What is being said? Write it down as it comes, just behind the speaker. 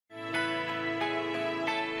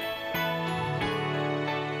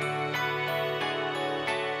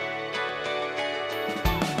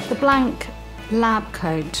blank lab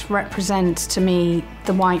coat represents to me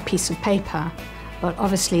the white piece of paper, but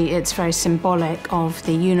obviously it's very symbolic of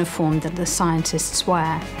the uniform that the scientists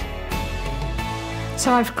wear.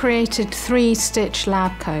 So I've created 3 stitch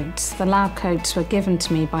lab coats. The lab coats were given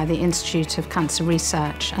to me by the Institute of Cancer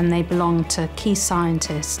Research, and they belong to key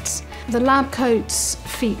scientists. The lab coats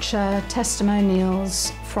feature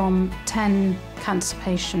testimonials from 10 cancer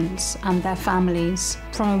patients and their families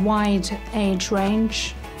from a wide age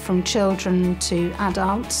range, from children to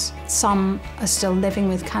adults. Some are still living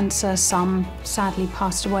with cancer, some sadly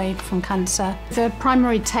passed away from cancer. The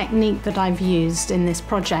primary technique that I've used in this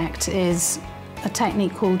project is a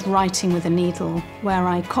technique called writing with a needle, where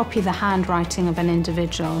I copy the handwriting of an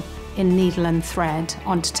individual in needle and thread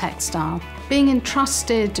onto textile. Being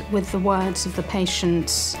entrusted with the words of the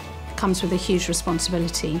patients comes with a huge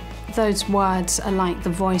responsibility. Those words are like the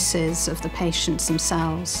voices of the patients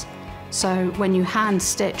themselves. So when you hand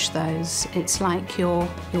stitch those, it's like you're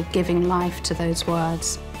giving life to those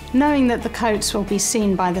words. Knowing that the coats will be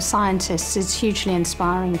seen by the scientists is hugely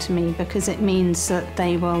inspiring to me, because it means that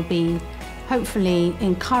they will be hopefully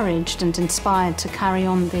encouraged and inspired to carry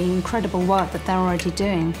on the incredible work that they're already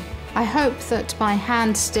doing. I hope that by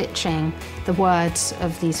hand stitching the words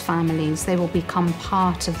of these families, they will become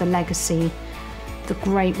part of the legacy, the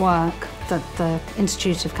great work that the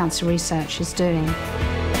Institute of Cancer Research is doing.